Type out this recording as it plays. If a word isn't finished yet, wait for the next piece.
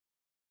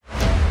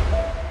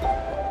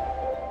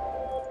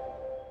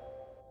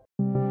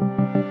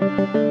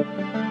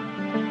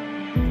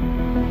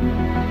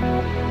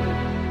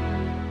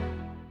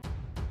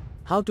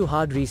How to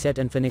hard reset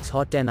Infinix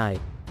Hot 10i.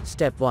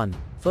 Step 1.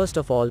 First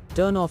of all,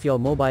 turn off your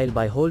mobile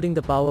by holding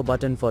the power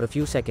button for a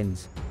few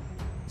seconds.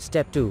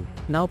 Step 2.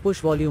 Now push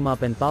volume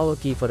up and power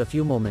key for a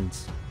few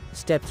moments.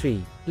 Step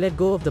 3. Let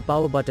go of the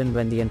power button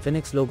when the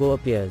Infinix logo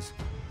appears.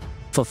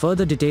 For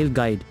further detailed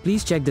guide,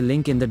 please check the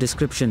link in the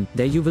description.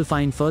 There you will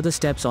find further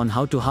steps on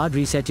how to hard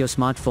reset your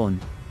smartphone.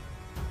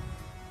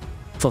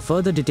 For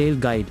further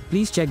detailed guide,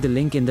 please check the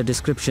link in the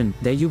description.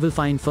 There you will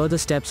find further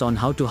steps on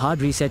how to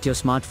hard reset your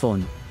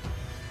smartphone.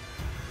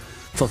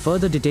 For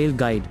further detailed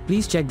guide,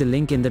 please check the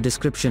link in the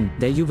description.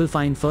 There you will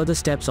find further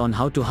steps on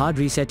how to hard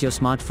reset your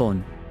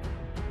smartphone.